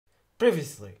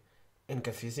Previously, in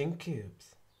Confusing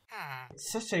Cubes.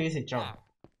 It's such an easy jump.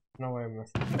 No way I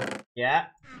missed. Yeah.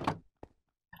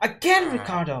 Again,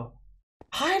 Ricardo!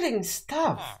 Hiding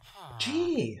stuff!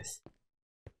 Jeez!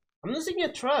 I'm losing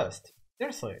your trust.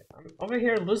 Seriously, I'm over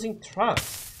here losing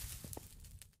trust.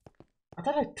 I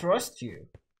thought I trust you.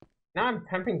 Now I'm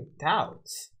having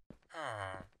doubts.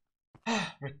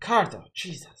 Ricardo,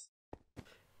 Jesus.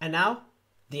 And now,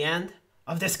 the end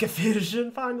of this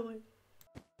confusion, finally.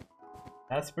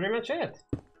 That's pretty much it.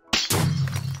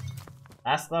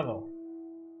 Last level.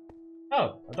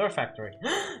 Oh, a door factory.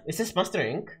 Is this Monster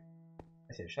Inc?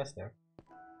 I see a chest there.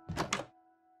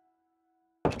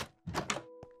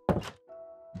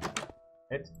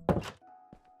 It.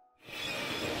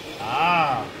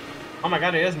 Ah! Oh my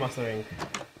god, it is Monster Inc.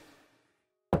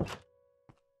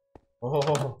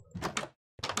 Oh.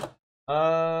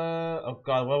 Oh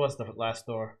god, what was the last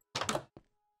door?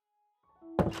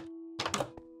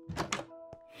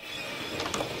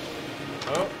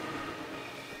 Oh.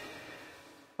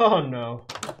 Oh no.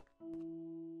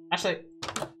 Actually,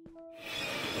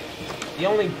 the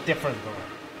only different door.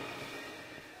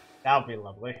 That would be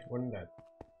lovely, wouldn't it?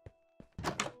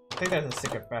 I think there's a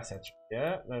secret passage.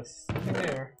 Yeah, there's something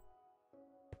there.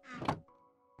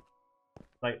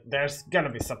 Like, there's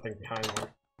gonna be something behind me.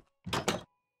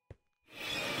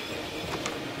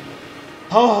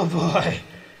 Oh boy!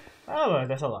 Oh boy,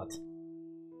 that's a lot.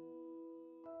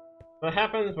 What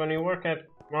happens when you work at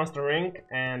Monster Inc.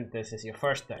 and this is your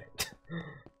first day?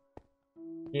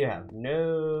 You have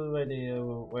no idea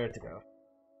where to go.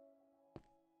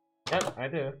 Yep, I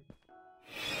do.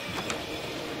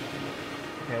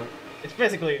 Okay, it's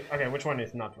basically... Okay, which one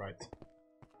is not right?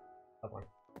 That one.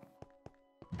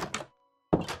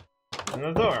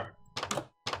 Another door.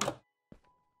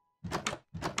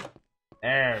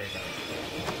 There we go.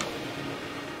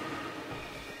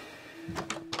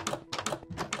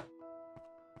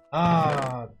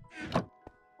 Ah,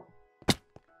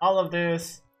 all of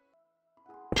this.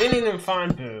 Didn't even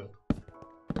find Boo.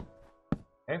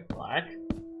 Okay, black.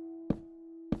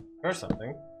 Or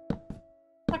something.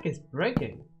 Black is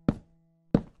breaking.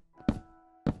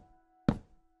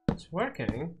 It's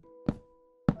working.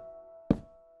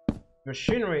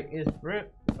 Machinery is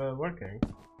working.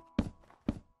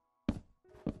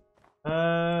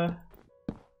 Oh.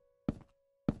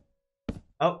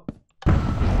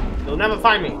 You'll never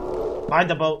find me.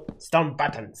 Findable stone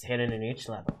buttons hidden in each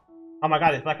level. Oh my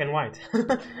god, it's black and white.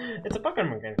 It's a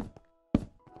Pokemon game.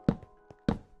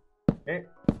 Okay.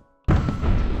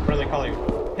 What do they call you?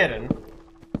 Hidden.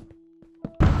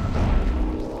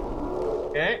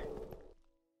 Okay.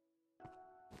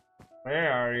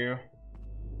 Where are you?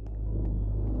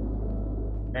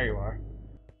 There you are.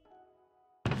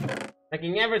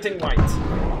 Making everything white.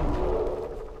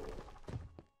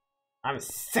 I'm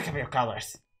sick of your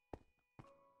colors.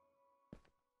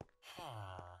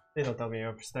 Please don't tell me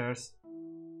you're upstairs.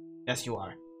 Yes, you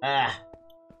are. Ah.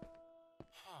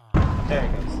 There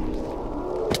it goes.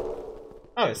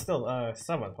 Oh, it's still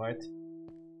somewhat white.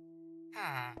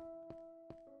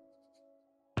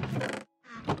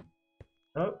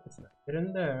 Oh, it's not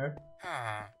hidden there.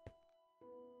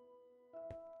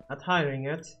 Not hiding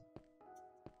it.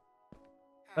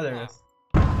 Oh, there it is.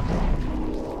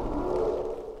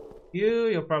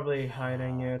 You're probably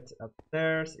hiding it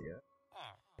upstairs. Yeah.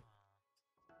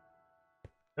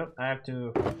 Nope, I have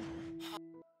to.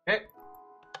 Okay.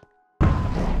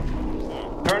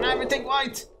 Turn everything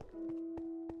white!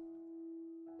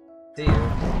 See you.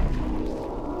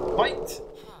 White!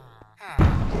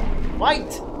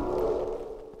 White!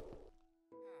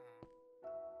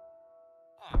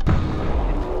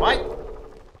 White!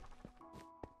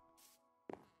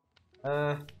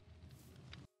 Yeah,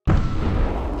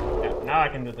 now I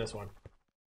can do this one.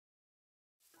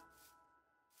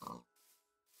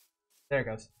 There it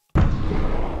goes.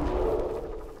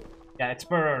 Yeah, it's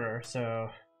per order, so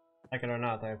like it or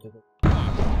not, I have to do.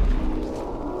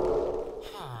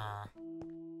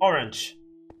 Orange.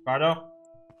 Bardo. Oh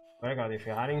my god, if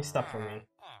you're hiding stuff from me.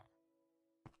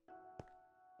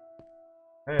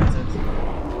 Where is it?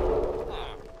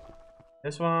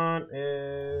 This one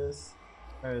is...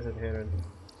 Where is it hidden?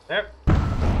 There.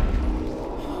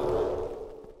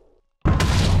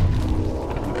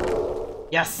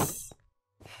 Yes!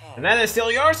 And that is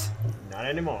still yours? Not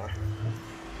anymore.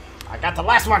 I got the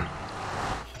last one!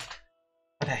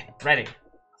 Okay, ready.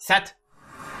 Set.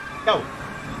 Go!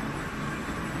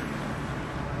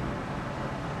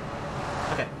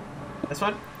 Okay, this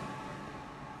one?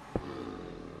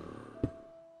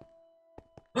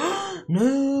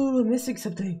 No, I'm missing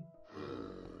something.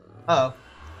 Uh oh.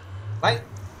 Wait,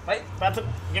 but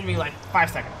give me like 5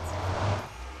 seconds.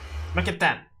 Make it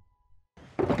 10.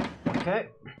 Okay.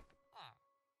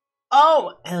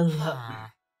 Oh,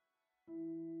 Ella.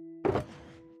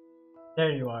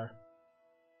 There you are.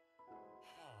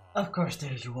 Of course,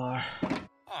 there you are.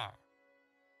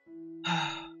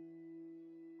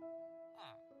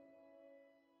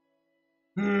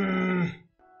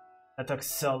 That took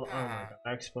so long. Oh my god,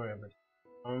 I explored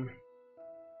everything.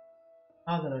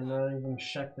 How did I not even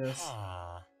check this?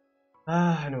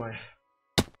 Anyway.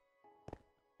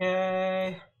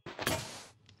 Okay.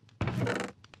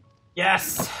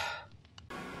 Yes!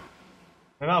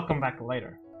 Maybe I'll come back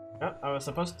later. No, I was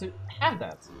supposed to have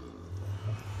that.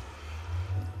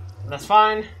 That's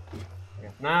fine.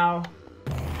 Now,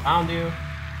 found you.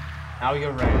 Now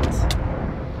you're red.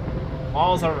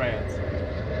 Walls are red.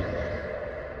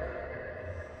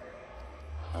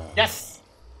 Yes!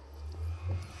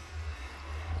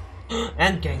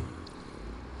 Endgame.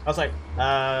 I was like,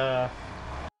 a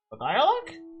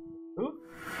dialogue? Ooh.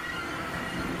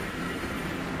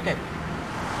 Okay.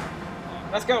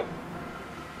 Let's go.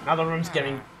 Now the room's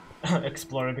getting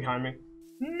explored behind me.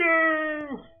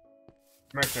 No!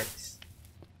 Matrix.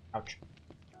 Ouch.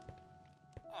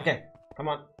 Okay, come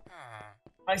on.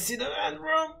 I see the end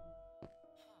room.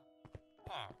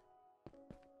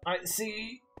 I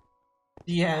see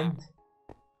the end.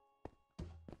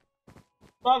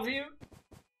 Love you.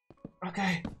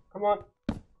 Okay, come on.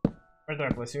 Where did I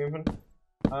place you even?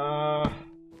 I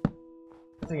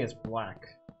think it's black.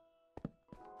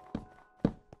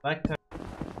 Black.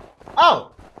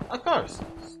 Oh, of course.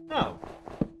 No.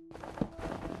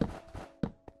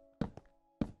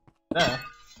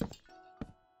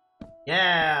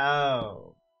 Yeah.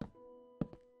 Oh.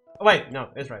 Oh wait, no,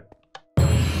 it's right.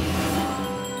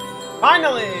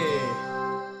 Finally!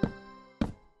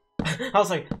 I was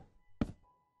like,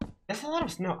 there's a lot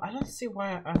of snow. I don't see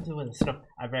why I'm doing the snow.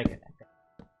 I break it.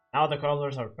 Now the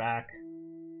colors are back.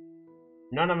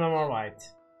 None of them are white.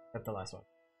 That's the last one.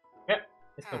 Yeah,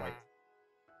 it's the white.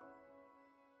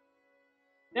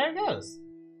 There it goes.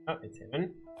 Oh, it's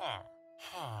hidden.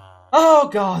 Oh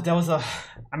god, that was a...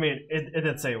 I mean, it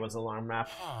did say it was a long map.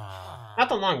 Not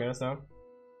the longest, though.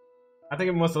 I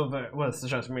think most of it was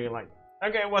just me like,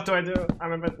 okay, what do I do?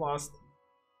 I'm a bit lost.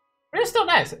 But it's still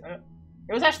nice.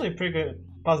 It was actually a pretty good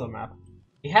puzzle map.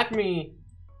 It had me...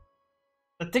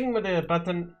 The thing with the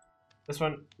button... This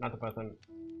one, not the button.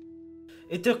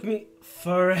 It took me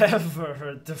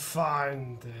forever to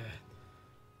find it.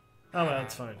 Oh well,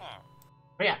 that's fine.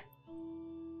 But yeah.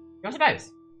 It was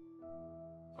nice.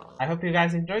 I hope you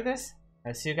guys enjoyed this.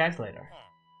 I'll see you guys later.